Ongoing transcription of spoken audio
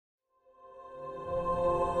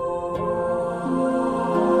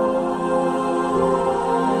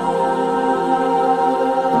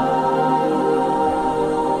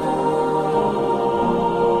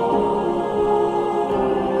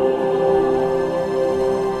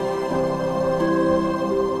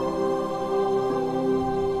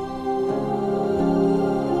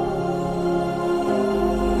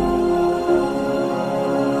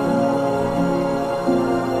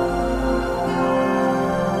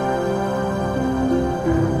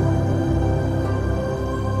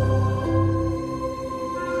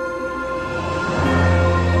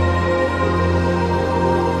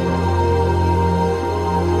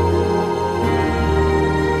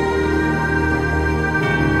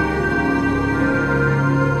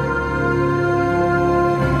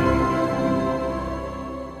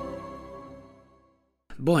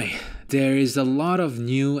There is a lot of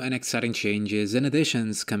new and exciting changes and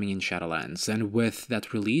additions coming in Shadowlands, and with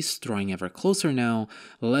that release drawing ever closer now,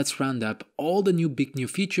 let's round up all the big new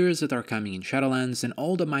features that are coming in Shadowlands and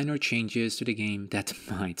all the minor changes to the game that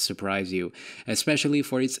might surprise you, especially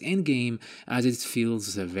for its endgame, as it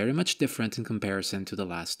feels very much different in comparison to the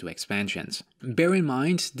last two expansions. Bear in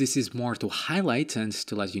mind, this is more to highlight and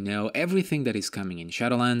to let you know everything that is coming in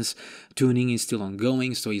Shadowlands. Tuning is still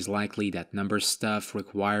ongoing, so it's likely that number stuff,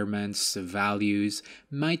 requirements, values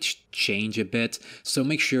might change a bit, so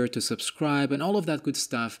make sure to subscribe and all of that good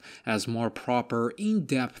stuff, as more proper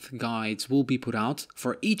in-depth guides will be put out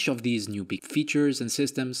for each of these new big features and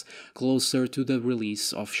systems closer to the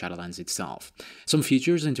release of Shadowlands itself. Some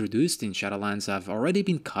features introduced in Shadowlands have already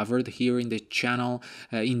been covered here in the channel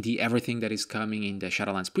in the everything that is coming in the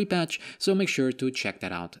Shadowlands pre-patch, so make sure to check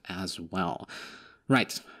that out as well.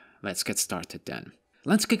 Right, let's get started then.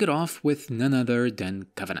 Let's kick it off with none other than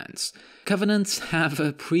Covenants. Covenants have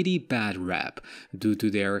a pretty bad rap due to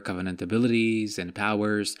their Covenant abilities and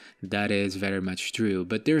powers. That is very much true,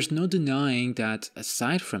 but there's no denying that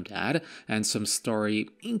aside from that and some story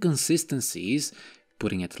inconsistencies,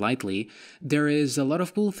 putting it lightly, there is a lot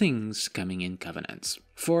of cool things coming in Covenants.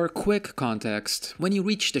 For quick context, when you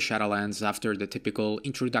reach the Shadowlands after the typical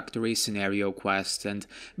introductory scenario quest and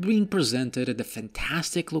being presented at the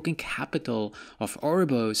fantastic looking capital of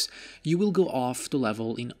Oribos, you will go off to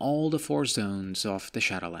level in all the 4 zones of the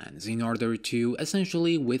Shadowlands in order to,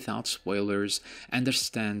 essentially without spoilers,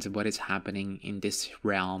 understand what is happening in this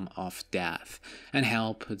realm of death and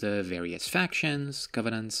help the various factions,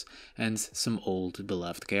 covenants, and some old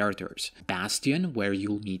beloved characters. Bastion, where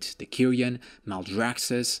you'll meet the Kyrian,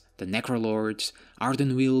 Maldraxxus, the Necrolords,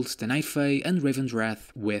 Ardenweald, the Night Fae, and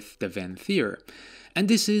Ravendreth with the Venthyr. And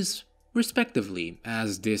this is respectively,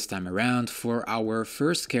 as this time around for our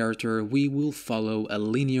first character we will follow a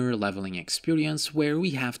linear leveling experience where we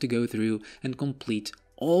have to go through and complete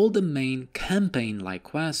all the main campaign-like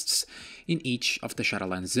quests in each of the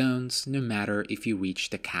Shadowlands zones, no matter if you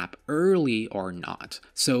reach the cap early or not.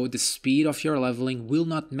 So the speed of your leveling will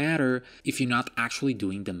not matter if you're not actually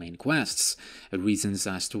doing the main quests. Reasons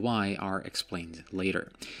as to why are explained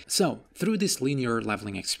later. So, through this linear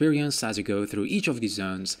leveling experience, as you go through each of these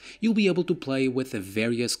zones, you'll be able to play with the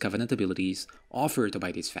various Covenant abilities offered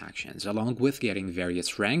by these factions, along with getting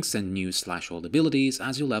various ranks and new/old abilities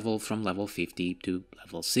as you level from level 50 to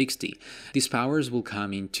level 60. These powers will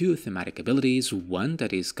come in 2 thematic abilities, one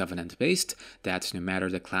that is Covenant based, that no matter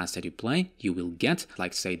the class that you play, you will get,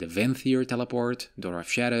 like say the Venthyr teleport, Door of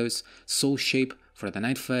Shadows, Soul Shape for the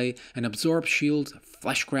Night Fae, and Absorb Shield,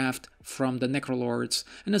 Fleshcraft from the Necrolords,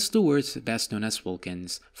 and a Steward, best known as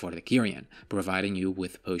Vulcans, for the Kyrian, providing you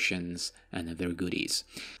with potions and other goodies.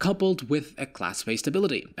 Coupled with a class-based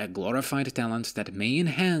ability, a glorified talent that may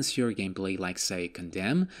enhance your gameplay, like say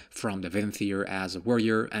Condemn from the Venthyr as a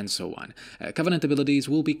warrior, and so on. Covenant abilities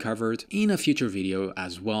will be covered in a future video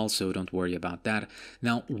as well, so don't worry about that.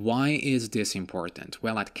 Now, why is this important?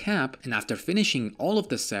 Well, at cap, and after finishing all of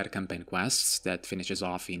the set campaign quests that finishes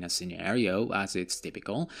off in a scenario, as it's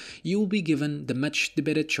typical, you will be given the much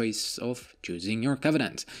debated choice of choosing your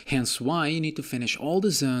Covenant, hence why you need to finish all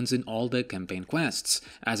the zones and all the campaign quests,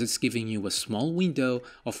 as it's giving you a small window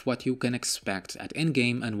of what you can expect at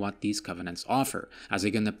endgame and what these Covenants offer, as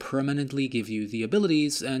they're gonna permanently give you the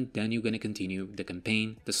abilities and then you're gonna continue the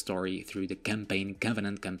campaign, the story, through the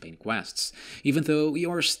Covenant campaign quests, even though you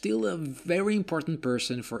are still a very important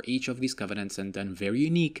person for each of these Covenants and done very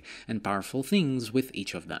unique and powerful things with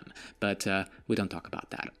each of them, but we don't talk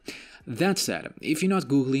about that. That said, if you're not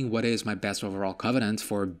googling what is my best overall Covenant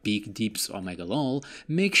for Big Deeps Omega LOL,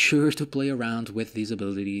 make sure to play around with these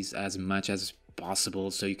abilities as much as possible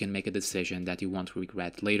so you can make a decision that you won't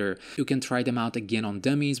regret later. You can try them out again on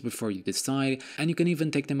dummies before you decide, and you can even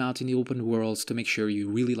take them out in the open worlds to make sure you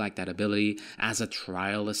really like that ability as a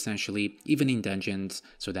trial essentially, even in dungeons,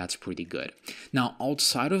 so that's pretty good. Now,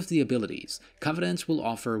 outside of the abilities, Covenants will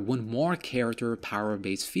offer one more character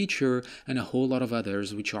power-based feature and a whole lot of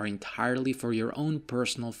others which are entirely for your own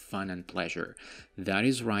personal fun and pleasure. That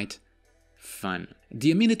is right, fun. The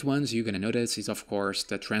immediate ones you're gonna notice is of course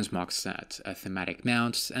the Transmog set, a thematic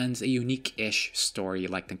mount, and a unique-ish story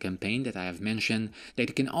like the campaign that I have mentioned that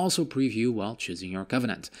you can also preview while choosing your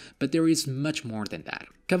Covenant, but there is much more than that.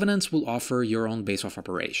 Covenants will offer your own base of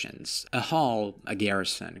operations, a hall, a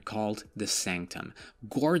garrison, called the Sanctum.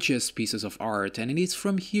 Gorgeous pieces of art, and it is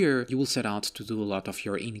from here you will set out to do a lot of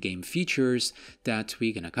your in-game features that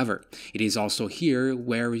we're gonna cover. It is also here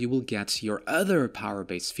where you will get your other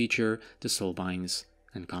power-based feature, the Soulbinds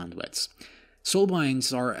and Conduits.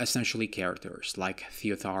 Soulbinds are essentially characters, like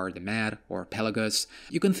Theothar the Mad or Pelagus.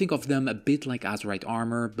 You can think of them a bit like Azurite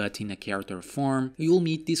armor, but in a character form. You'll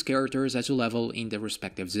meet these characters as you level in the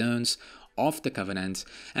respective zones of the Covenant,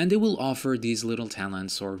 and they will offer these little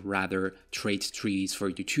talents, or rather trait trees for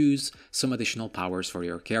you to choose, some additional powers for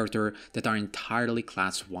your character that are entirely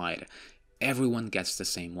class-wide. Everyone gets the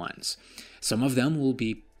same ones. Some of them will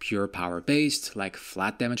be pure power based, like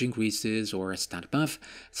flat damage increases or a stat buff.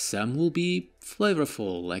 Some will be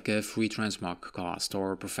flavorful, like a free transmog cost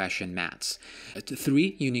or profession mats.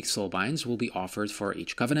 3 unique soulbinds will be offered for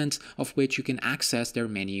each covenant, of which you can access their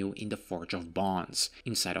menu in the Forge of Bonds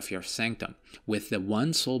inside of your sanctum, with the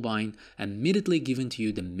 1 soulbind immediately given to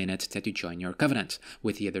you the minute that you join your covenant,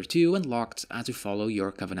 with the other 2 unlocked as you follow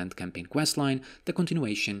your covenant campaign questline, the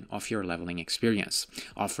continuation of your leveling experience,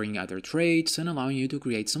 offering other traits and allowing you to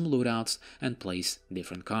create some loadouts and place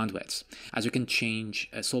different conduits, as you can change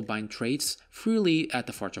soulbind traits freely at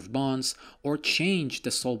the Forge of Bonds, or change the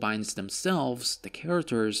soulbinds themselves, the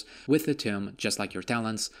characters, with the tomb, just like your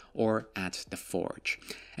talents, or at the Forge.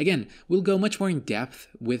 Again, we'll go much more in depth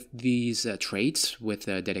with these traits with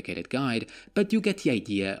a dedicated guide, but you get the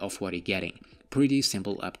idea of what you're getting. Pretty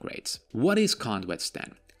simple upgrades. What is conduits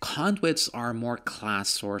then? Conduits are more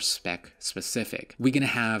class or spec specific. We're gonna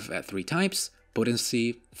have 3 types: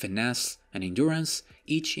 potency, finesse, and endurance,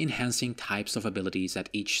 each enhancing types of abilities that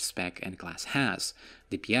each spec and class has: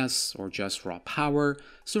 DPS, or just raw power,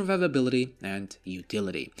 survivability, and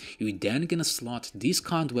utility. You're then gonna slot these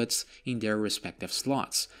conduits in their respective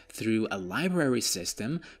slots through a library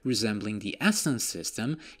system resembling the essence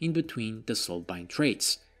system in between the soulbind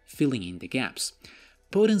traits, filling in the gaps.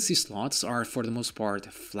 Potency slots are for the most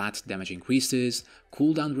part flat damage increases,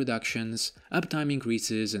 cooldown reductions, uptime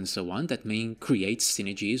increases, and so on that may create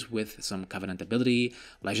synergies with some Covenant ability,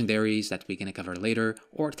 legendaries that we're gonna cover later,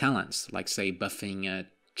 or talents, like say buffing a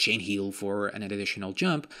chain heal for an additional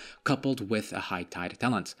jump, coupled with a high tide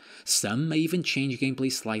talent. Some may even change gameplay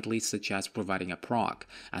slightly, such as providing a proc.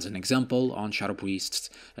 As an example, on Shadow Priest's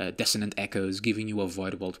Dissonant Echoes giving you a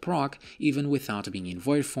Void Bolt proc, even without being in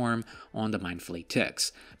Void form on the Mindflay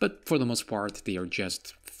ticks. But for the most part, they are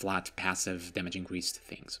just flat passive damage increased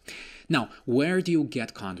things. Now, where do you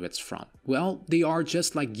get conduits from? Well, they are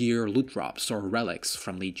just like gear loot drops or relics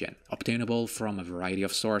from Legion, obtainable from a variety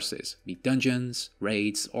of sources, be it dungeons,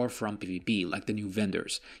 raids, or from PvP, like the new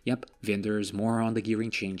vendors. Yep, vendors, more on the gearing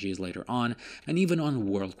changes later on, and even on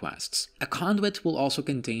world quests. A conduit will also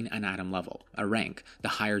contain an item level, a rank. The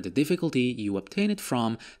higher the difficulty you obtain it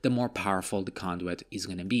from, the more powerful the conduit is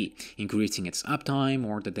gonna be, increasing its uptime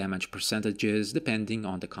or the damage percentages depending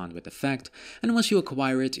on the conduit effect, and once you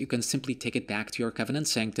acquire it, you can simply take it back to your Covenant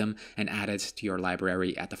Sanctum and add it to your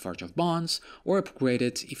library at the Forge of Bonds, or upgrade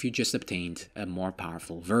it if you just obtained a more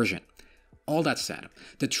powerful version. All that said,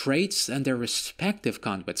 the traits and their respective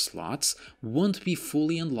conduit slots won't be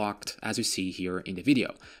fully unlocked as you see here in the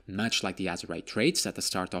video. Much like the Azurite traits at the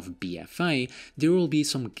start of BFA, there will be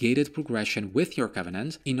some gated progression with your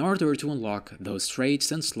Covenant in order to unlock those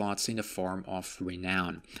traits and slots in the form of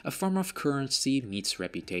Renown, a form of currency meets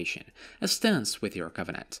reputation, a stance with your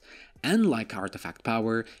Covenant. Unlike Artifact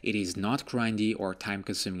Power, it is not grindy or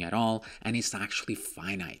time-consuming at all, and is actually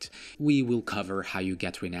finite. We will cover how you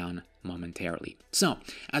get Renown momentarily. So,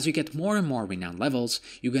 as you get more and more Renown levels,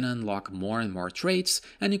 you're gonna unlock more and more traits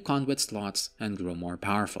and new conduit slots and grow more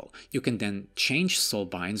powerful. You can then change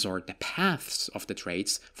soulbinds or the paths of the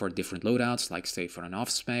traits for different loadouts, like say for an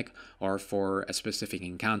off-spec or for a specific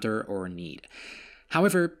encounter or need.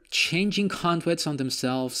 However, changing conduits on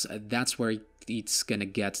themselves, that's where it's gonna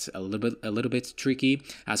get a little bit tricky,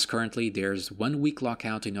 as currently there's 1 week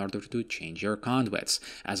lockout in order to change your conduits,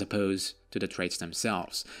 as opposed to the traits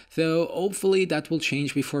themselves. Though hopefully that will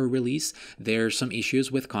change before release. There's some issues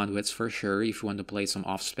with conduits for sure if you want to play some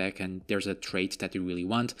off-spec and there's a trait that you really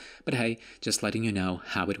want, but hey, just letting you know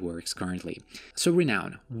how it works currently. So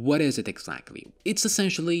Renown, what is it exactly? It's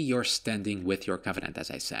essentially your standing with your Covenant, as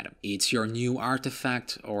I said. It's your new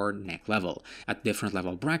artifact or neck level. At different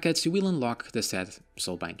level brackets, you will unlock the set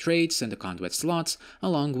soulbind traits and the conduit slots,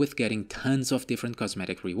 along with getting tons of different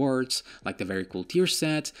cosmetic rewards, like the very cool tier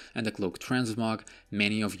set and the cloak transmog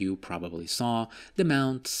many of you probably saw, the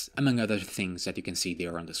mounts, among other things that you can see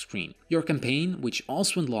there on the screen. Your campaign, which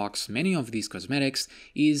also unlocks many of these cosmetics,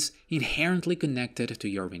 is inherently connected to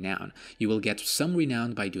your Renown. You will get some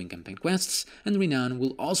Renown by doing campaign quests, and Renown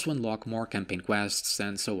will also unlock more campaign quests,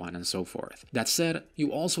 and so on and so forth. That said,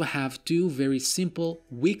 you also have 2 very simple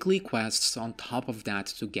weekly quests on top of that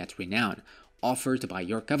to get Renown. offered by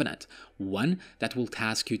your covenant. One that will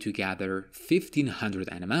task you to gather 1500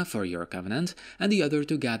 anima for your covenant, and the other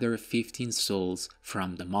to gather 15 souls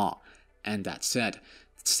from the Maw. And that's it.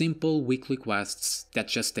 Simple weekly quests that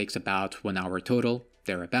just takes about 1 hour total,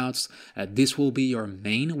 thereabouts. This will be your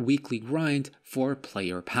main weekly grind for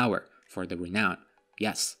player power, for the Renown.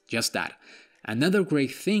 Yes, just that. Another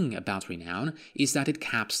great thing about Renown is that it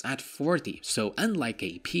caps at 40, so unlike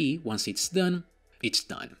AP, once it's done, it's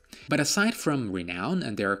done. But aside from Renown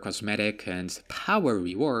and their cosmetic and power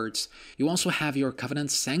rewards, you also have your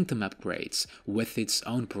Covenant Sanctum upgrades with its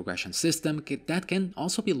own progression system that can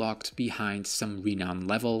also be locked behind some Renown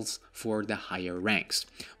levels for the higher ranks,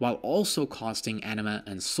 while also costing Anima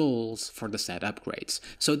and Souls for the set upgrades.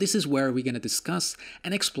 So this is where we're going to discuss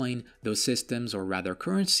and explain those systems, or rather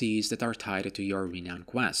currencies, that are tied to your Renown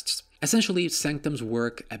quests. Essentially, Sanctums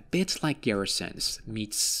work a bit like garrisons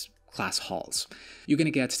meets class halls. You're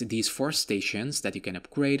gonna get these 4 stations that you can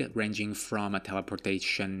upgrade, ranging from a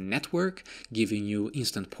teleportation network, giving you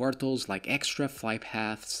instant portals like extra fly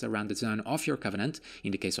paths around the zone of your covenant,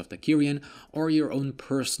 in the case of the Kyrian, or your own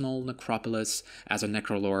personal necropolis as a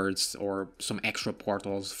necrolords, or some extra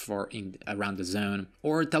portals for around the zone,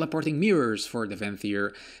 or teleporting mirrors for the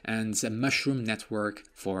Venthyr, and a mushroom network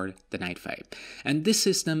for the Night Fae. And this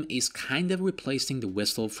system is kind of replacing the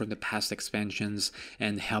whistle from the past expansions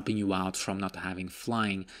and helping you out from not having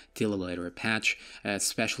flying till a later patch,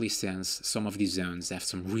 especially since some of these zones have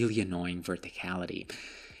some really annoying verticality.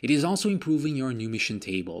 It is also improving your new mission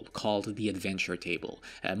table, called the Adventure Table.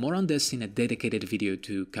 More on this in a dedicated video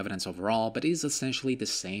to Covenants overall, but it is essentially the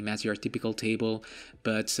same as your typical table,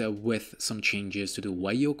 but with some changes to the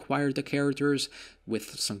way you acquire the characters,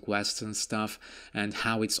 with some quests and stuff, and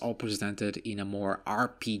how it's all presented in a more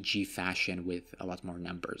RPG fashion with a lot more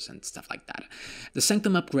numbers and stuff like that. The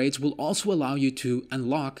Sanctum upgrades will also allow you to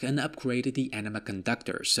unlock and upgrade the Anima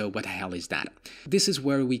Conductor. So what the hell is that? This is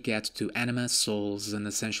where we get to Anima, Souls, and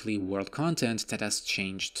essentially world content that has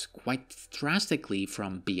changed quite drastically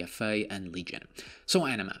from BFA and Legion. So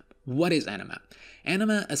Anima. What is Anima?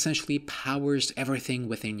 Anima essentially powers everything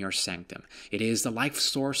within your Sanctum. It is the life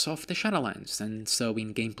source of the Shadowlands, and so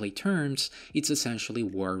in gameplay terms, it's essentially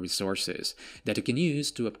war resources that you can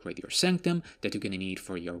use to upgrade your Sanctum, that you're gonna need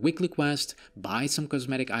for your weekly quest, buy some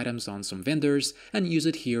cosmetic items on some vendors, and use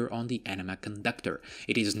it here on the Anima Conductor.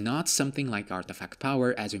 It is not something like Artifact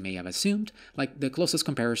Power, as you may have assumed. Like, the closest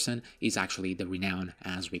comparison is actually the Renown,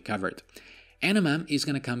 as we covered. Anima is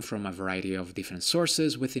going to come from a variety of different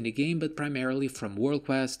sources within the game, but primarily from world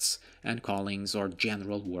quests and callings or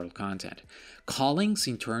general world content. Callings,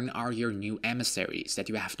 in turn, are your new emissaries that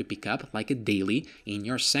you have to pick up like a daily in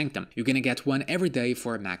your Sanctum. You're going to get one every day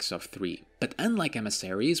for a max of 3. But unlike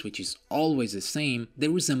emissaries, which is always the same, they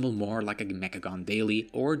resemble more like a Mechagon daily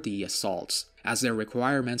or the assaults, as their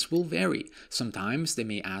requirements will vary. Sometimes they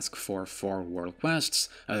may ask for 4 world quests,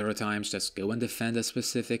 other times just go and defend a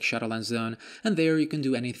specific Shadowlands zone, and there you can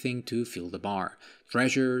do anything to fill the bar.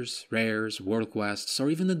 Treasures, rares, world quests, or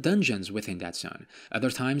even the dungeons within that zone. Other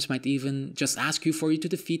times might even just ask you for you to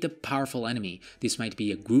defeat a powerful enemy. This might be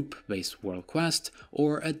a group-based world quest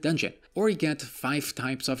or a dungeon. Or you get 5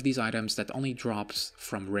 types of these items that only drops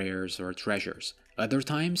from rares or treasures. Other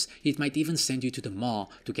times, it might even send you to the Maw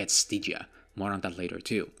to get Stygia. More on that later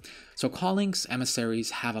too. So callings, emissaries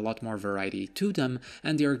have a lot more variety to them,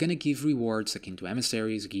 and they are gonna give rewards akin to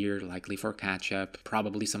emissaries, gear, likely for catch-up,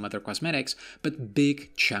 probably some other cosmetics, but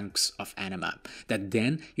big chunks of anima that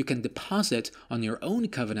then you can deposit on your own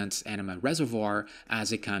Covenant's anima reservoir as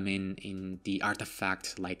they come in the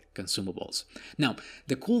artifact-like consumables. Now,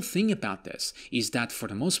 the cool thing about this is that for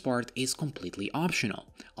the most part it's completely optional.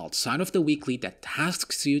 Outside of the weekly that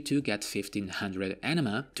tasks you to get 1500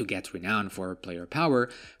 anima to get Renown for player power,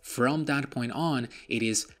 from that point on, it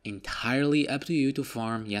is entirely up to you to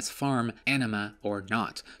farm, yes farm, anima or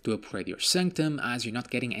not, to upgrade your Sanctum, as you're not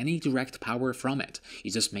getting any direct power from it.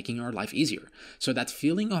 It's just making your life easier. So that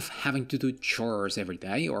feeling of having to do chores every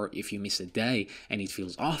day, or if you miss a day and it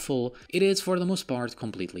feels awful, it is for the most part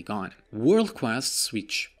completely gone. World quests,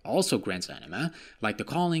 which also grants anima, like the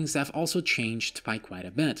callings, have also changed by quite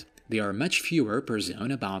a bit. They are much fewer per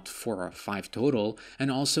zone, about 4 or 5 total, and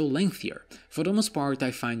also lengthier. For the most part,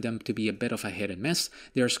 I find them to be a bit of a hit and miss.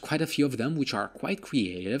 There's quite a few of them which are quite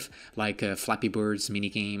creative, like Flappy Bird's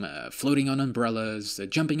minigame, floating on umbrellas,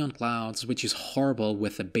 jumping on clouds, which is horrible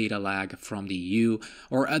with the beta lag from the EU,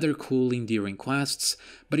 or other cool endearing quests,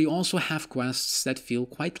 But you also have quests that feel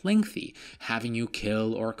quite lengthy, having you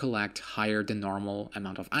kill or collect higher than normal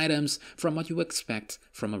amount of items from what you expect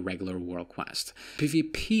from a regular world quest.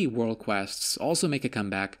 PvP world quests also make a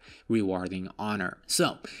comeback, rewarding honor.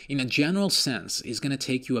 So, in a general sense, it's gonna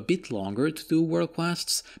take you a bit longer to do world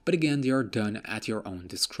quests, but again, they are done at your own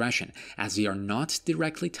discretion, as they are not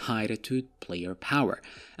directly tied to player power,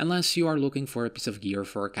 unless you are looking for a piece of gear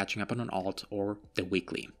for catching up on an alt or the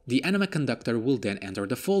weekly. The Anima conductor will then enter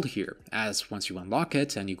the fold here, as once you unlock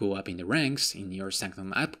it and you go up in the ranks in your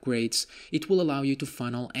Sanctum upgrades, it will allow you to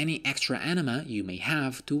funnel any extra Anima you may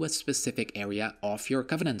have to a specific area of your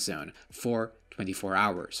Covenant zone for 24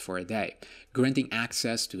 hours for a day, granting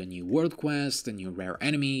access to a new world quest, a new rare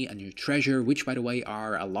enemy, a new treasure, which by the way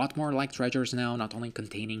are a lot more like treasures now, not only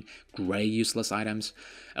containing grey useless items,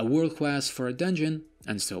 a world quest for a dungeon,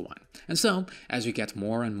 and so on. And so, as you get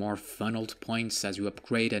more and more funneled points, as you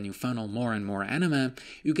upgrade and you funnel more and more anima,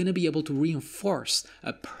 you're gonna be able to reinforce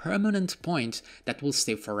a permanent point that will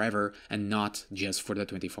stay forever and not just for the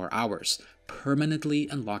 24 hours, permanently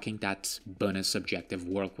unlocking that bonus objective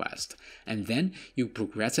world quest. And then you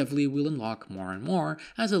progressively will unlock more and more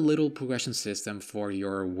as a little progression system for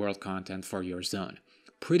your world content for your zone.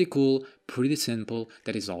 Pretty cool, pretty simple,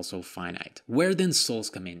 that is also finite. Where then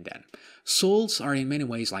souls come in then? Souls are in many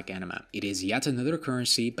ways like Anima. It is yet another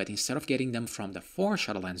currency, but instead of getting them from the 4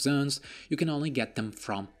 Shadowlands zones, you can only get them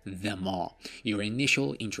from the Maw, your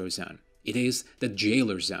initial intro zone. It is the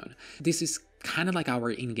Jailer zone. This is kind of like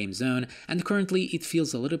our in-game zone, and currently it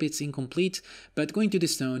feels a little bit incomplete, but going to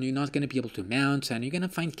this zone you're not going to be able to mount, and you're going to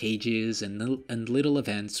find cages and little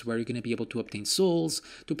events where you're going to be able to obtain souls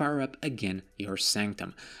to power up again your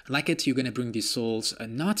Sanctum. Like it, you're going to bring these souls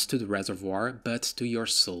not to the reservoir, but to your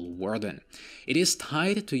Soul Warden. It is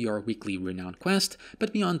tied to your weekly Renown quest,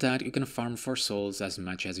 but beyond that you can farm for souls as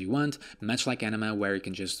much as you want, much like Anima, where you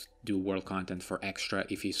can just do world content for extra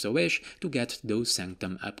if you so wish to get those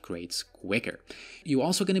Sanctum upgrades quicker. You're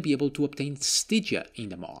also going to be able to obtain Stygia in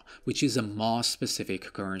the Maw, which is a Maw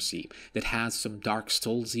specific currency that has some Dark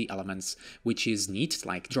Soulsy elements, which is neat,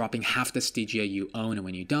 like dropping half the Stygia you own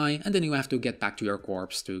when you die, and then you have to get back to your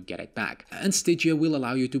corpse to get it back. And Stygia will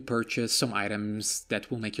allow you to purchase some items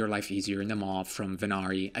that will make your life easier in the Maw from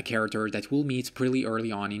Venari, a character that we'll meet pretty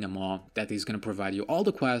early on in the Maw that is going to provide you all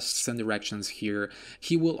the quests and directions here.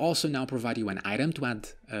 He will also now provide you an item to add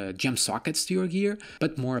gem sockets to your gear,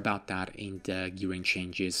 but more about that in the gearing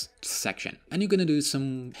changes section. And you're gonna do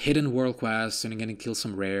some hidden world quests, and you're gonna kill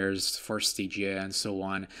some rares for Stygia and so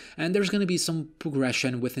on. And there's gonna be some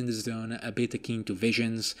progression within the zone, a bit akin to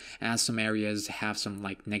visions, as some areas have some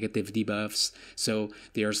like negative debuffs, so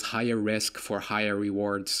there's higher risk for higher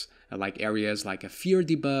rewards, like areas like a fear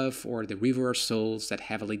debuff or the River of Souls that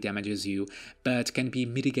heavily damages you, but can be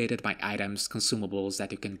mitigated by items, consumables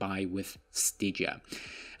that you can buy with Stygia.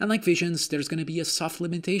 And like visions, there's going to be a soft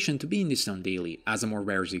limitation to being this zone daily. As the more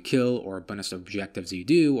rares you kill, or bonus objectives you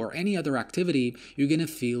do, or any other activity, you're going to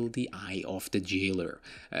feel the eye of the Jailer.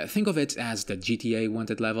 Think of it as the GTA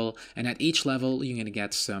wanted level, and at each level you're going to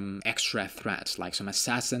get some extra threats, like some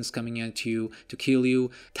assassins coming at you to kill you,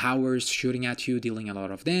 towers shooting at you, dealing a lot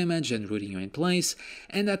of damage and rooting you in place,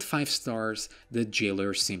 and at 5 stars, the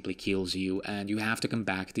Jailer simply kills you, and you have to come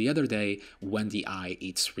back the other day when the eye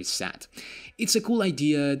is reset. It's a cool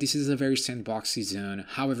idea. This is a very sandboxy zone,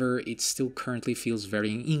 however it still currently feels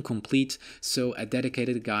very incomplete, so a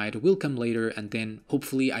dedicated guide will come later, and then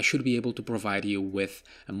hopefully I should be able to provide you with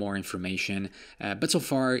more information. But so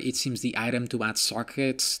far it seems the item to add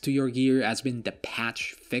sockets to your gear has been the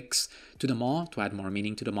patch fix to the Maw, to add more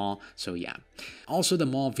meaning to the Maw, so yeah. Also, the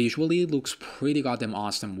Maw visually looks pretty goddamn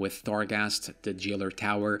awesome with Torghast, the Jailer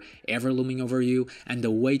Tower, ever looming over you, and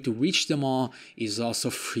the way to reach the Maw is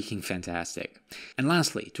also freaking fantastic. And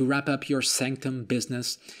lastly, to wrap up your Sanctum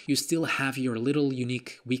business, you still have your little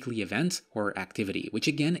unique weekly event or activity, which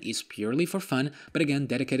again is purely for fun, but again,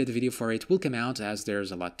 dedicated video for it will come out as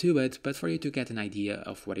there's a lot to it, but for you to get an idea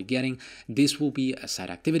of what you're getting, this will be a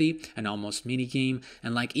side activity, an almost mini game,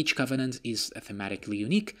 and like each Covenant is thematically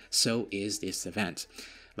unique, so is this event.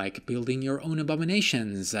 Like building your own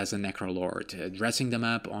abominations as a Necrolord, dressing them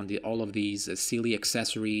up on all of these silly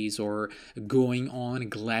accessories, or going on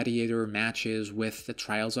gladiator matches with the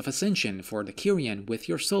Trials of Ascension for the Kyrian with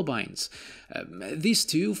your Soulbinds. These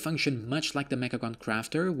two function much like the Mechagon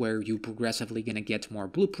Crafter, where you progressively gonna get more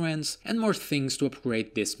blueprints and more things to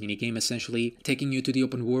upgrade this minigame, essentially, taking you to the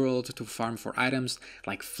open world to farm for items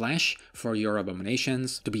like flesh for your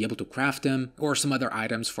abominations, to be able to craft them, or some other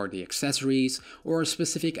items for the accessories, or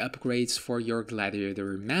specific specific upgrades for your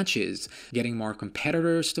gladiator matches, getting more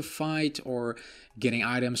competitors to fight, or getting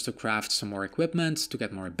items to craft some more equipment to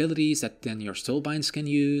get more abilities that then your Soulbinds can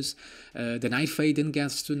use. The Night Faden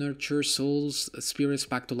gets to nurture souls, spirits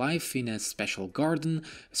back to life in a special garden,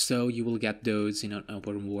 so you will get those in an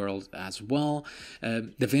open world as well.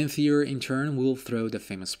 The Vinthier in turn will throw the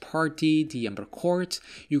famous party, the Ember Court.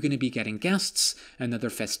 You're going to be getting guests and other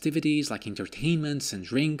festivities like entertainments and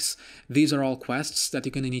drinks. These are all quests that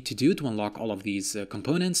you're going to need to do to unlock all of these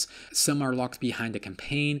components. Some are locked behind the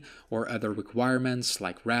campaign or other requirements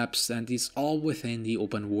like reps, and it's all within the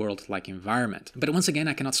open world like environment. But once again,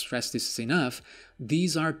 I cannot stress this enough,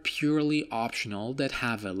 these are purely optional that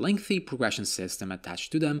have a lengthy progression system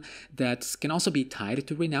attached to them that can also be tied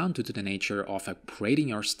to Renown due to the nature of upgrading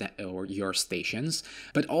your stations.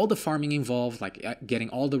 But all the farming involved, like getting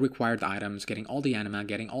all the required items, getting all the anima,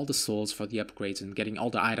 getting all the souls for the upgrades, and getting all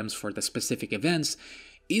the items for the specific events,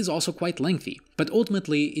 is also quite lengthy, but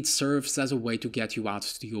ultimately it serves as a way to get you out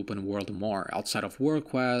to the open world more, outside of world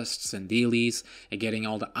quests and dailies, and getting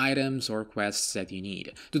all the items or quests that you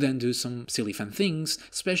need, to then do some silly fun things,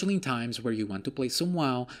 especially in times where you want to play some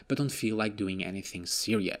WoW but don't feel like doing anything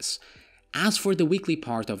serious. As for the weekly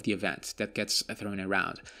part of the event that gets thrown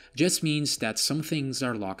around, just means that some things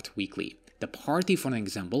are locked weekly. The party, for an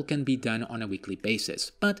example, can be done on a weekly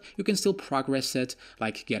basis, but you can still progress it,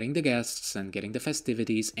 like getting the guests and getting the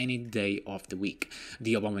festivities any day of the week.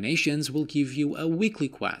 The abominations will give you a weekly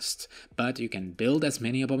quest, but you can build as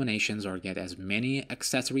many abominations or get as many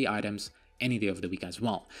accessory items any day of the week as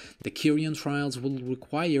well. The Kyrian trials will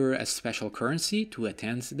require a special currency to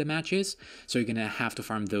attend the matches, so you're gonna have to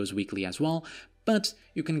farm those weekly as well. But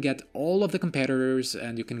you can get all of the competitors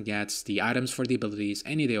and you can get the items for the abilities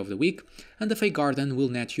any day of the week, and the Fake Garden will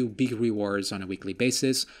net you big rewards on a weekly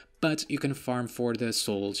basis, but you can farm for the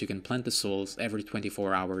souls, you can plant the souls every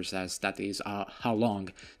 24 hours, as that is how long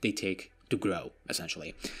they take to grow,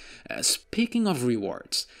 essentially. Speaking of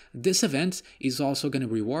rewards, this event is also going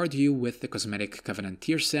to reward you with the Cosmetic Covenant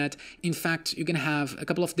tier set. In fact, you can have a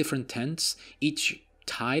couple of different tents, each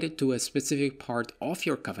tied to a specific part of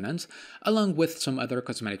your covenant, along with some other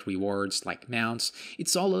cosmetic rewards like mounts.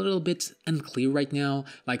 It's all a little bit unclear right now,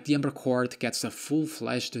 like the Ember Court gets a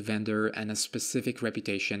full-fledged vendor and a specific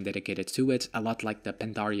reputation dedicated to it, a lot like the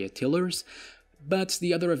Pandaria Tillers, but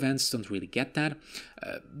the other events don't really get that.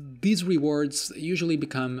 These rewards usually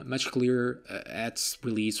become much clearer at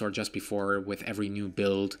release or just before with every new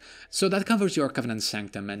build. So that covers your Covenant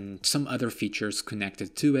Sanctum and some other features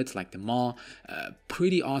connected to it, like the Maw.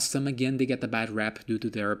 Pretty awesome. Again, they get the bad rep due to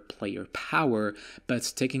their player power,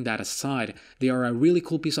 but taking that aside, they are a really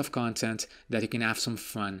cool piece of content that you can have some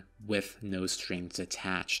fun with no strings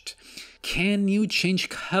attached. Can you change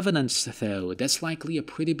covenants though? That's likely a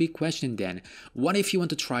pretty big question then. What if you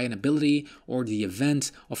want to try an ability or the event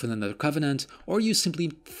of another covenant, or you simply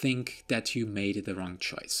think that you made the wrong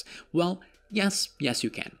choice? Well, yes you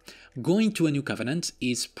can. Going to a new covenant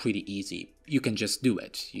is pretty easy. You can just do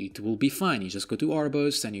it. It will be fine. You just go to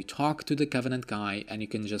Orbos and you talk to the covenant guy and you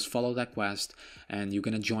can just follow that quest and you're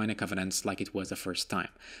gonna join a covenant like it was the first time.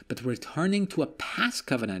 But returning to a past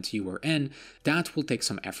covenant you were in, that will take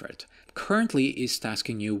some effort. Currently is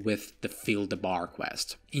tasking you with the Fill the Bar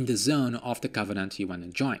quest in the zone of the covenant you want to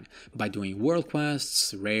join by doing world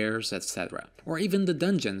quests, rares, etc. or even the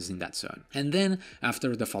dungeons in that zone. And then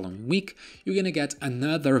after the following week you're gonna get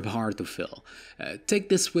another bar to fill. Take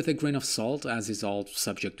this with a grain of salt as is all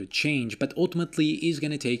subject to change, but ultimately is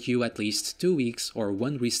gonna take you at least 2 weeks or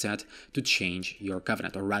one reset to change your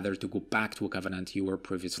covenant, or rather to go back to a covenant you were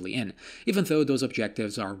previously in, even though those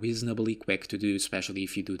objectives are reasonably quick to do, especially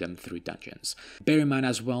if you do them through dungeons. Bear in mind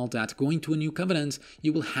as well that going to a new covenant,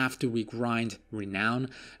 you will have to regrind Renown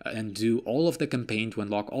and do all of the campaign to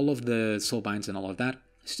unlock all of the Soulbinds and all of that.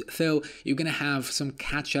 So you're gonna have some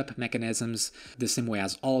catch-up mechanisms the same way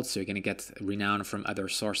as alt, so you're gonna get Renown from other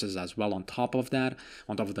sources as well on top of that,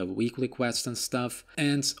 on top of the weekly quests and stuff.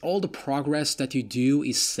 And all the progress that you do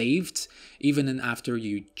is saved, even after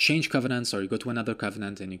you change covenants or you go to another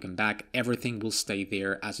covenant and you come back, everything will stay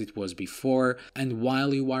there as it was before. And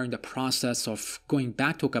while you are in the process of going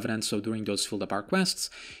back to a covenant, so during those Fill the Bar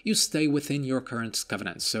quests, you stay within your current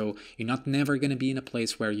covenant, so you're not never gonna be in a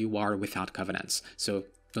place where you are without covenants. So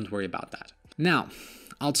don't worry about that. Now,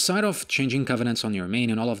 outside of changing covenants on your main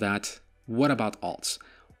and all of that, what about alts?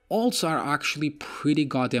 Alts are actually pretty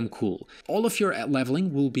goddamn cool. All of your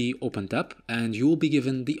leveling will be opened up and you will be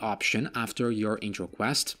given the option after your intro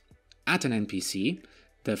quest at an NPC,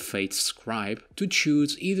 the Fate Scribe, to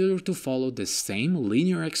choose either to follow the same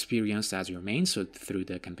linear experience as your main, so through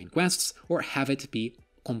the campaign quests, or have it be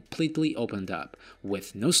completely opened up,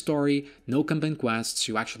 with no story, no campaign quests.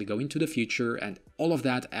 You actually go into the future and all of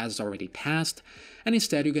that has already passed, and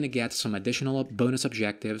instead you're going to get some additional bonus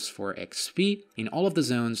objectives for XP in all of the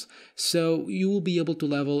zones, so you will be able to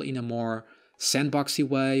level in a more sandboxy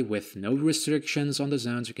way with no restrictions on the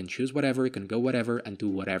zones. You can choose whatever, you can go whatever and do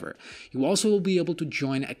whatever. You also will be able to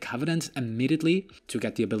join a covenant immediately to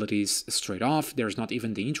get the abilities straight off. There's not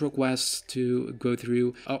even the intro quests to go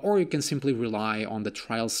through, or you can simply rely on the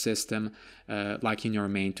trial system like in your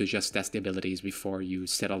main to just test the abilities before you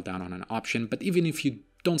settle down on an option. But even if you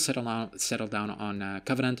don't settle down on a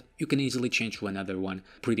covenant, you can easily change to another one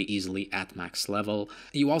pretty easily at max level.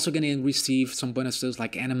 You're also going to receive some bonuses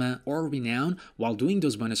like Anima or Renown while doing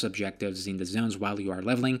those bonus objectives in the zones while you are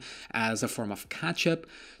leveling as a form of catch-up.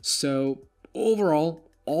 So overall,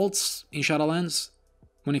 alts in Shadowlands,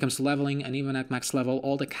 when it comes to leveling and even at max level,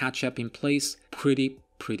 all the catch-up in place, pretty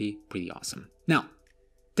awesome. Now,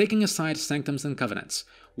 taking aside Sanctums and Covenants,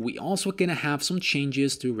 we also gonna have some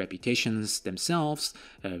changes to reputations themselves.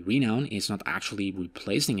 Renown is not actually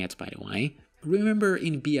replacing it, by the way. Remember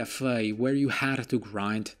in BFA where you had to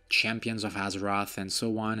grind Champions of Azeroth and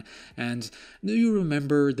so on, and do you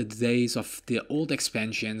remember the days of the old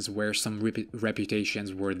expansions where some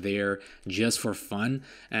reputations were there just for fun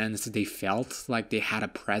and they felt like they had a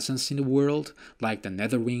presence in the world, like the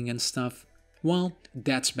Netherwing and stuff? Well,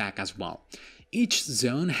 that's back as well. Each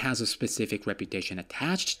zone has a specific reputation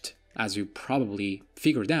attached, as you probably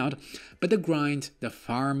figured out, but the grind, the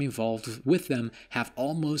farm involved with them have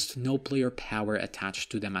almost no player power attached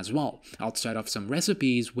to them as well, outside of some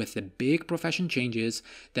recipes with the big profession changes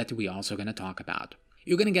that we also gonna talk about.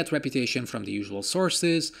 You're gonna get reputation from the usual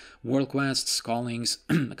sources, world quests, callings,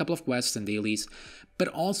 a couple of quests and dailies, but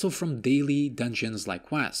also from daily dungeons like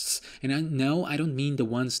quests. And no, I don't mean the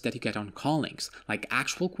ones that you get on callings, like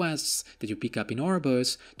actual quests that you pick up in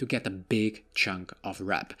Oribos to get a big chunk of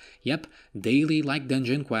rep. Yep, daily like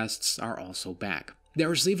dungeon quests are also back.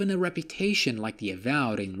 There's even a reputation like the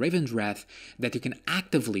Avowed in Ravendreath that you can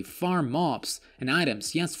actively farm mobs and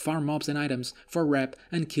items, yes, farm mobs and items for rep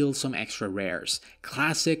and kill some extra rares.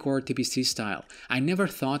 Classic or TBC style. I never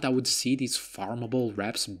thought I would see these farmable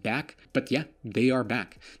reps back, but yeah, they are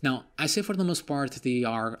back. Now, I say for the most part they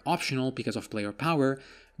are optional because of player power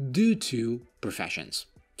due to professions.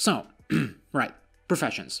 So, right,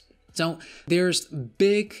 professions. So there's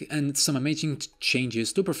big and some amazing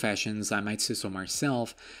changes to professions, I might say so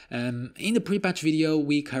myself. In the pre-patch video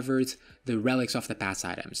we covered the relics of the past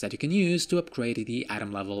items that you can use to upgrade the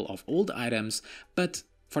item level of old items, but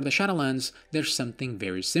for the Shadowlands there's something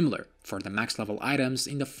very similar for the max level items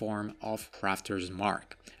in the form of Crafter's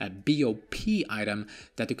Mark, a BOP item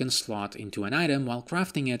that you can slot into an item while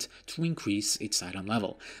crafting it to increase its item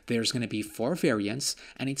level. There's going to be 4 variants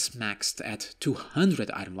and it's maxed at 200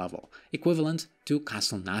 item level, equivalent to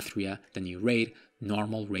Castle Nathria, the new raid,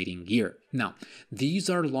 normal raiding gear. Now, these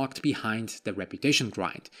are locked behind the reputation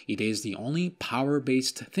grind. It is the only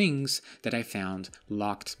power-based things that I found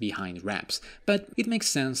locked behind reps. But it makes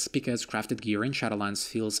sense because crafted gear in Shadowlands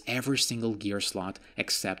fills every single gear slot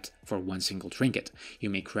except for one single trinket. You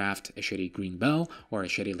may craft a shady green bow or a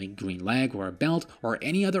shady green leg or a belt or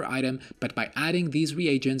any other item, but by adding these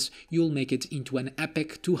reagents you'll make it into an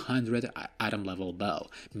epic 200 item level bow,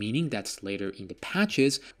 meaning that later in the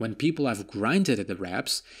patches when people have grinded the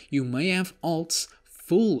reps, you may have alts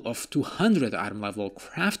full of 200 item level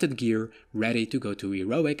crafted gear ready to go to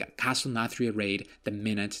heroic Castle Nathria raid the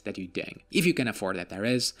minute that you ding. If you can afford that, there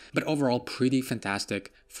is, but overall pretty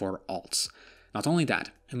fantastic for alts. Not only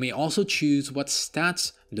that, you may also choose what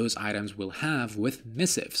stats those items will have with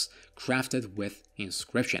missives, crafted with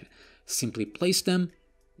inscription. Simply place them,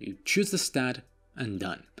 you choose the stat, and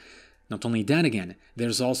done. Not only that again,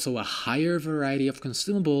 there's also a higher variety of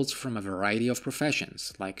consumables from a variety of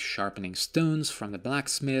professions, like sharpening stones from the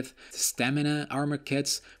blacksmith, stamina armor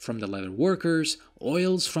kits from the leather workers,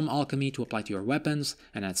 oils from alchemy to apply to your weapons,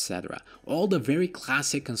 and etc. All the very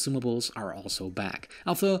classic consumables are also back,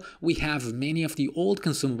 although we have many of the old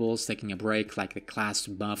consumables taking a break, like the class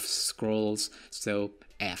buff scrolls, so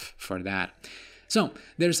F for that. So,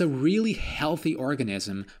 there's a really healthy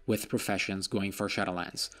organism with professions going for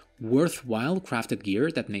Shadowlands. Worthwhile crafted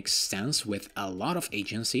gear that makes sense with a lot of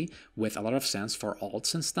agency, with a lot of sense for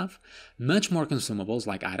alts and stuff. Much more consumables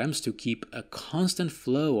like items to keep a constant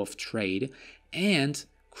flow of trade, and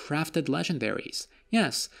crafted legendaries.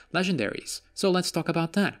 Yes, legendaries. So let's talk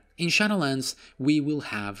about that. In Shadowlands, we will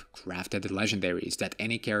have crafted legendaries that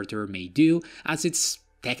any character may do, as it's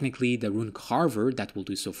technically the Rune Carver that will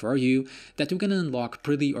do so for you, that you're gonna unlock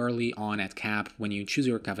pretty early on at cap when you choose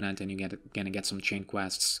your Covenant and you're gonna get some chain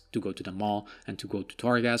quests to go to the Maw and to go to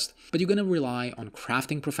Torghast, but you're gonna rely on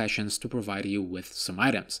crafting professions to provide you with some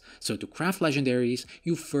items. So to craft legendaries,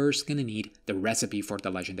 you first gonna need the recipe for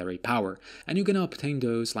the legendary power, and you're gonna obtain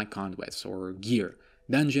those like conduits or gear,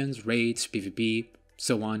 dungeons, raids, PvP,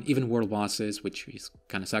 so on, even world bosses, which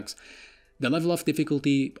kinda sucks. The level of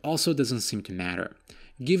difficulty also doesn't seem to matter,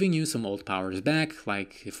 giving you some old powers back,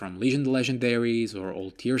 like from Legendaries or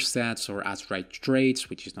old tier stats or Azurite traits,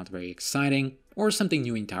 which is not very exciting, or something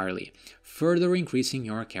new entirely, further increasing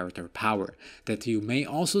your character power, that you may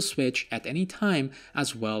also switch at any time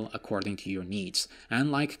as well according to your needs,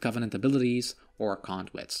 unlike Covenant abilities or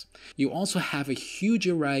conduits. You also have a huge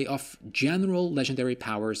array of general legendary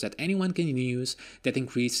powers that anyone can use that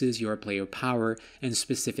increases your player power in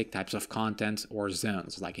specific types of content or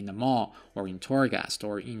zones, like in the Maw or in Torghast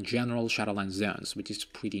or in general Shadowlands zones, which is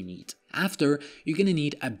pretty neat. After, you're gonna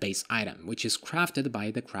need a base item, which is crafted by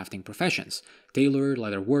the crafting professions. Tailor,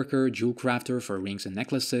 leather worker, jewel crafter for rings and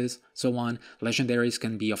necklaces, so on. Legendaries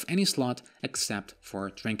can be of any slot except for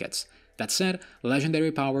trinkets. That said,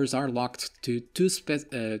 legendary powers are locked to two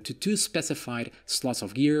specified slots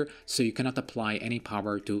of gear, so you cannot apply any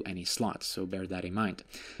power to any slot, so bear that in mind.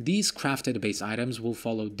 These crafted base items will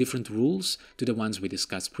follow different rules to the ones we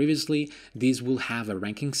discussed previously. These will have a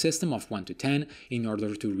ranking system of 1 to 10 in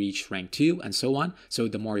order to reach rank 2 and so on, so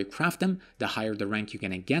the more you craft them, the higher the rank you're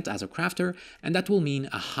gonna get as a crafter, and that will mean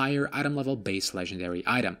a higher item level base legendary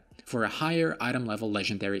item. For a higher item level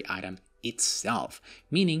legendary item itself,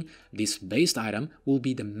 meaning this base item will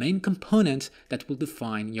be the main component that will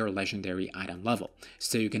define your legendary item level.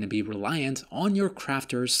 So you're going to be reliant on your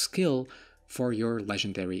crafter's skill for your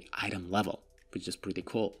legendary item level, which is pretty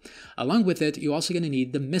cool. Along with it, you're also going to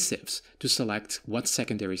need the missives to select what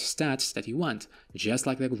secondary stats that you want, just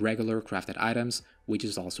like the regular crafted items, which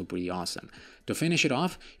is also pretty awesome. To finish it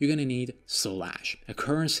off, you're going to need Soul Ash, a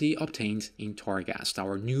currency obtained in Torghast,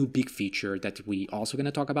 our new big feature that we also going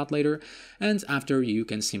to talk about later, and after you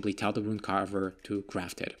can simply tell the Rune Carver to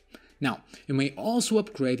craft it. Now, you may also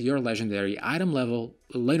upgrade your legendary item level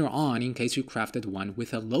later on in case you crafted one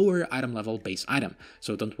with a lower item level base item,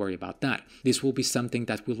 so don't worry about that. This will be something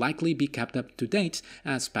that will likely be kept up to date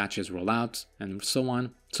as patches roll out and so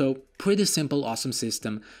on. So pretty simple, awesome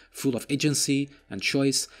system, full of agency and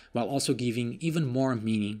choice, while also giving even more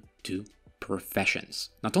meaning to professions.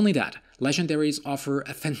 Not only that, legendaries offer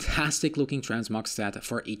a fantastic looking transmog set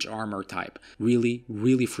for each armor type. Really,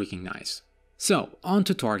 really freaking nice. So, on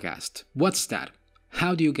to Torghast. What's that?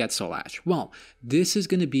 How do you get Soul Ash? Well, this is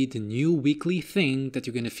going to be the new weekly thing that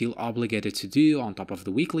you're going to feel obligated to do on top of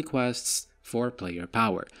the weekly quests for player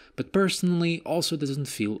power, but personally also doesn't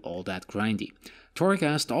feel all that grindy.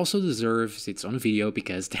 Torghast also deserves its own video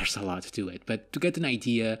because there's a lot to it, but to get an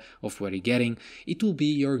idea of what you're getting, it will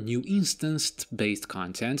be your new instance-based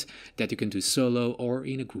content that you can do solo or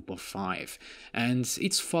in a group of 5, and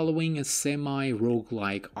it's following a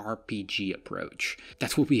semi-roguelike RPG approach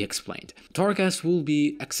that will be explained. Torghast will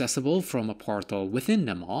be accessible from a portal within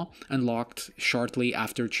the Maw, unlocked shortly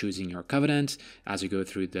after choosing your Covenant, as you go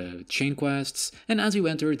through the chain quests, and as you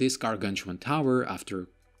enter this gargantuan tower after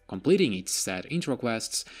completing its set intro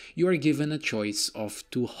quests, you are given a choice of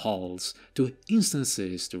 2 halls, 2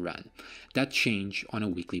 instances to run, that change on a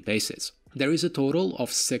weekly basis. There is a total of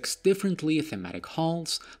 6 differently thematic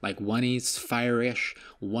halls, like one is fire-ish,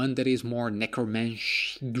 one that is more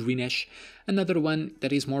necromantish, greenish, another one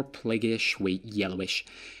that is more plagueish, yellowish.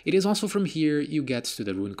 It is also from here you get to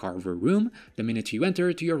the Rune Carver room. The minute you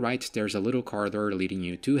enter, to your right there's a little corridor leading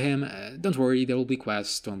you to him. Don't worry, there will be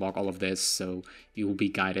quests to unlock all of this, so you will be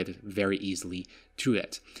guided very easily through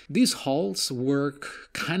it. These halls work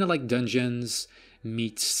kind of like dungeons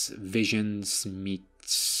meets visions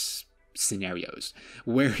meets scenarios,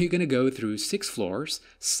 where you're gonna go through 6 floors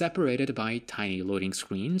separated by tiny loading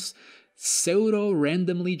screens,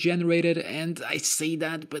 pseudo-randomly generated, and I say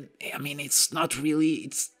that, but I mean it's not really,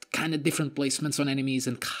 it's kind of different placements on enemies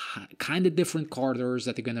and kind of different corridors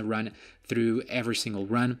that you're gonna run through every single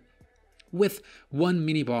run, with one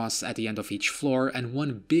mini-boss at the end of each floor and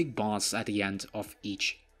one big boss at the end of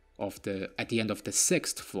the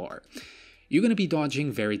 6th floor. You're going to be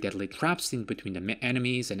dodging very deadly traps in between the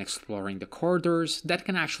enemies and exploring the corridors that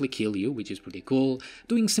can actually kill you, which is pretty cool,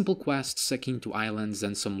 doing simple quests akin to islands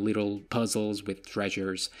and some little puzzles with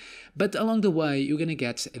treasures. But along the way, you're going to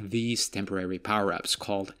get these temporary power-ups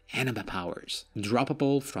called Anima powers,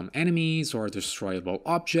 droppable from enemies or destroyable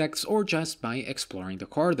objects or just by exploring the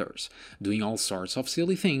corridors, doing all sorts of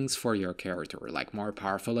silly things for your character, like more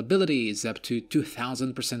powerful abilities, up to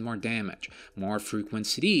 2000% more damage, more frequent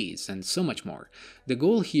CDs, and so much more. The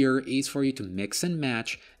goal here is for you to mix and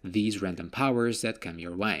match these random powers that come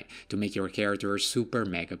your way, to make your character super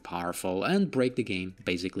mega powerful and break the game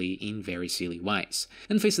basically in very silly ways,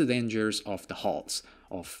 and face the dangers of the halls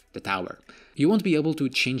of the tower. You won't be able to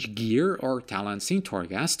change gear or talents in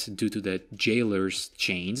Torghast due to the jailer's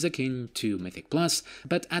chains akin to Mythic Plus,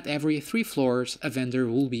 but at every 3 floors a vendor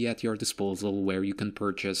will be at your disposal where you can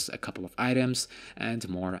purchase a couple of items and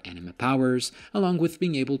more anima powers, along with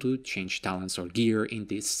being able to change talents or gear in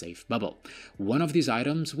this safe bubble. One of these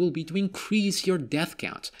items will be to increase your death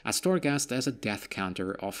count, as Torghast has a death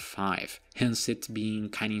counter of 5, hence it being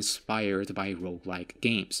kinda inspired by roguelike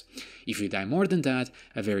games. If you die more than that,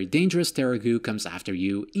 a very dangerous Terragu comes after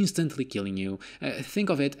you, instantly killing you. Think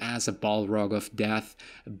of it as a Balrog of death,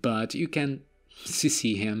 but you can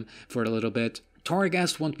CC him for a little bit.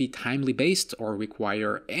 Torghast won't be timely based or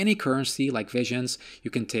require any currency like visions. You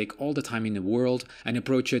can take all the time in the world and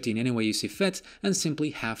approach it in any way you see fit and simply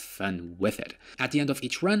have fun with it. At the end of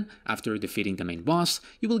each run, after defeating the main boss,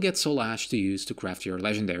 you will get Soul Ash to use to craft your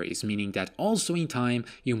legendaries, meaning that also in time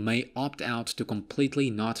you may opt out to completely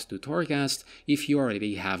not do Torghast if you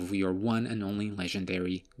already have your one and only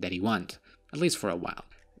legendary that you want, at least for a while.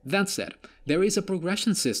 That said, there is a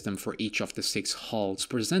progression system for each of the 6 halls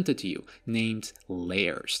presented to you, named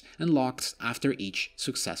layers, unlocked after each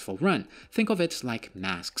successful run. Think of it like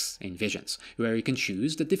masks in Visions, where you can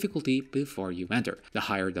choose the difficulty before you enter. The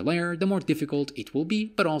higher the layer, the more difficult it will be,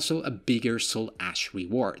 but also a bigger Soul Ash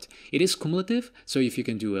reward. It is cumulative, so if you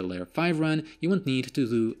can do a layer 5 run, you won't need to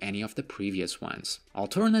do any of the previous ones.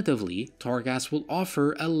 Alternatively, Torghast will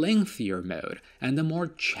offer a lengthier mode and a more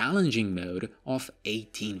challenging mode of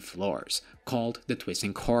 18 floors, called the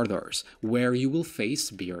Twisting Corridors, where you will face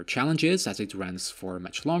bigger challenges as it runs for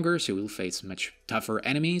much longer, so you will face much tougher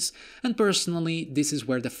enemies, and personally this is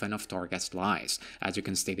where the fun of Torghast lies, as you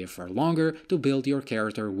can stay there for longer to build your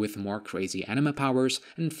character with more crazy anima powers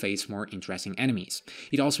and face more interesting enemies.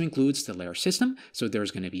 It also includes the layer system, so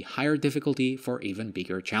there's going to be higher difficulty for even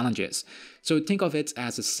bigger challenges. So think of it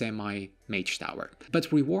as a semi-mage tower.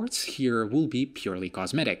 But rewards here will be purely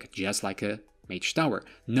cosmetic, just like a Mage Tower.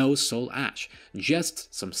 No Soul Ash,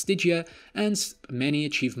 just some Stygia and many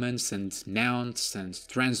achievements and mounts and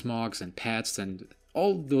transmogs and pets and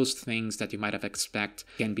all those things that you might have expect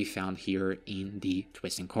can be found here in the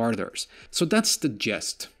Twisting Corridors. So that's the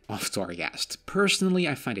gist of Torghast. Personally,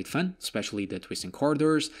 I find it fun, especially the Twisting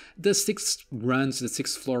Corridors. The 6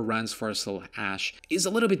 floor runs for Soul Ash is a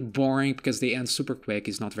little bit boring because they end super quick,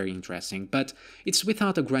 it's not very interesting, but it's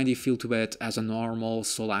without a grindy feel to it, as a normal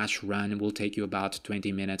Soul Ash run will take you about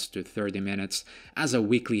 20 minutes to 30 minutes as a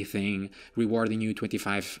weekly thing, rewarding you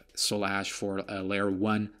 25 Soul Ash for a layer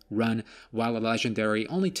 1 run, while a legendary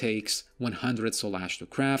only takes 100 Soul Ash to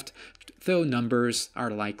craft, though numbers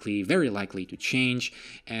are very likely to change,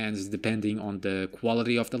 and depending on the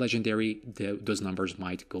quality of the legendary, those numbers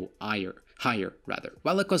might go higher.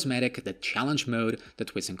 While a cosmetic, the challenge mode, the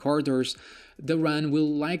Twisting Corridors, the run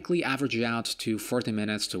will likely average out to 40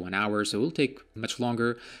 minutes to 1 hour, so it will take much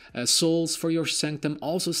longer. Souls for your Sanctum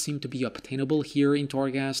also seem to be obtainable here in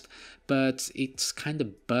Torghast, but it's kind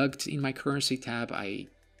of bugged in my currency tab. I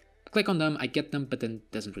click on them, I get them, but then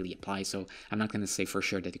it doesn't really apply, so I'm not going to say for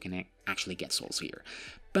sure that you can actually get souls here.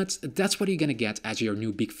 But that's what you're going to get as your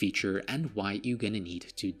new big feature and why you're going to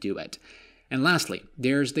need to do it. And lastly,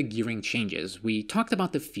 there's the gearing changes. We talked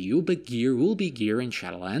about the few, but gear will be gear in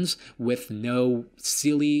Shadowlands with no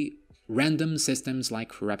silly random systems like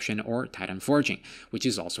Corruption or Titan Forging, which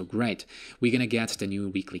is also great. We're gonna get the new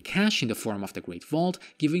weekly cash in the form of the Great Vault,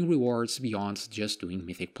 giving rewards beyond just doing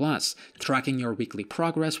Mythic Plus, tracking your weekly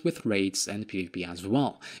progress with raids and PvP as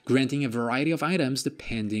well, granting a variety of items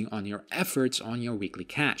depending on your efforts on your weekly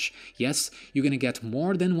cash. Yes, you're gonna get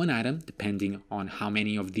more than one item, depending on how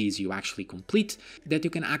many of these you actually complete, that you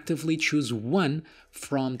can actively choose one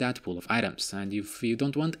from that pool of items, and if you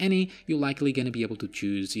don't want any, you're likely gonna be able to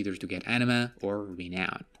choose either to get Anima or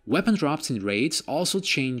Renown. Weapon drops in raids also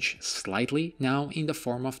change slightly now in the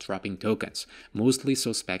form of dropping tokens, mostly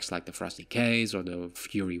so specs like the Frosty K's or the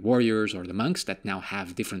Fury Warriors or the Monks that now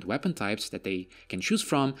have different weapon types that they can choose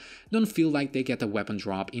from don't feel like they get a weapon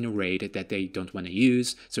drop in a raid that they don't want to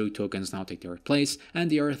use, so tokens now take their place and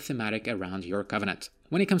they are thematic around your Covenant.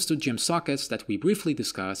 When it comes to gem sockets that we briefly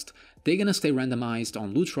discussed, they're gonna stay randomized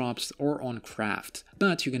on loot drops or on craft,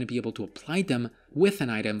 but you're gonna be able to apply them with an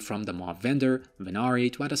item from the Maw vendor,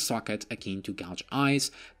 Venari, to add a socket akin to Gouge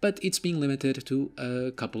Eyes, but it's being limited to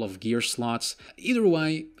a couple of gear slots. Either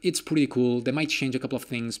way, it's pretty cool. They might change a couple of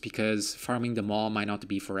things because farming the Maw might not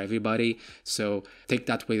be for everybody, so take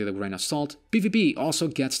that with a grain of salt. PvP also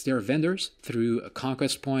gets their vendors through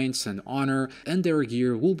conquest points and honor, and their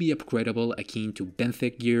gear will be upgradable akin to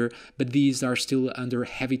benthic gear, but these are still under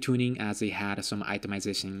heavy tuning as they had some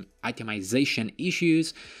itemization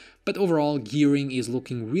issues. But overall, gearing is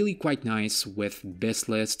looking really quite nice, with best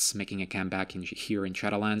lists making a comeback here in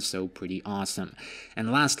Shadowlands, so pretty awesome.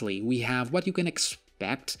 And lastly, we have what you can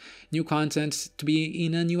expect new content to be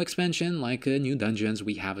in a new expansion, like new dungeons.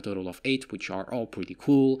 We have a total of 8, which are all pretty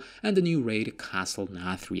cool, and the new raid, Castle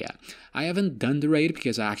Nathria. I haven't done the raid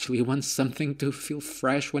because I actually want something to feel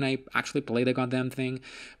fresh when I actually play the goddamn thing,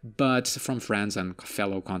 but from friends and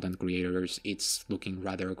fellow content creators, it's looking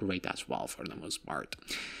rather great as well for the most part.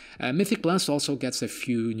 Mythic Plus also gets a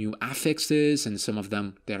few new affixes, and some of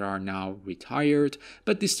them that are now retired,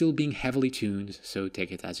 but they're still being heavily tuned, so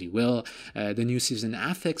take it as you will. The new season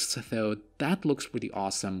affix, though, that looks pretty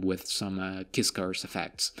awesome with some Kiss Curse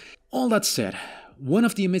effects. All that said, one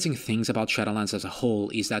of the amazing things about Shadowlands as a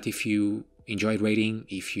whole is that if you enjoy raiding,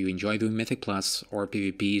 if you enjoy doing Mythic Plus, or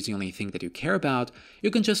PvP is the only thing that you care about,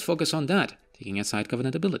 you can just focus on that, taking aside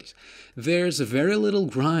Covenant abilities. There's very little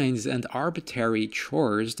grinds and arbitrary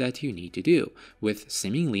chores that you need to do, with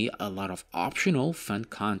seemingly a lot of optional fun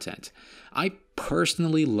content. I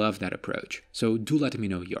personally love that approach, so do let me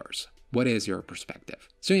know yours. What is your perspective?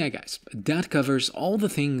 So yeah guys, that covers all the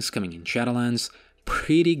things coming in Shadowlands.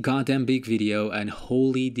 Pretty goddamn big video, and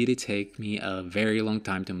holy did it take me a very long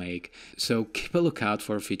time to make, so keep a lookout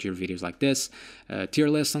for future videos like this, tier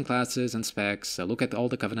lists on classes and specs, a look at all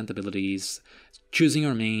the Covenant abilities, choosing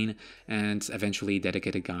your main, and eventually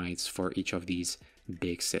dedicated guides for each of these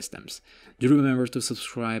big systems. Do remember to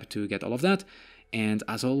subscribe to get all of that, and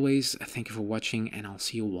as always, thank you for watching, and I'll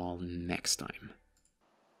see you all next time.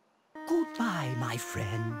 Goodbye, my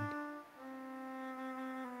friend.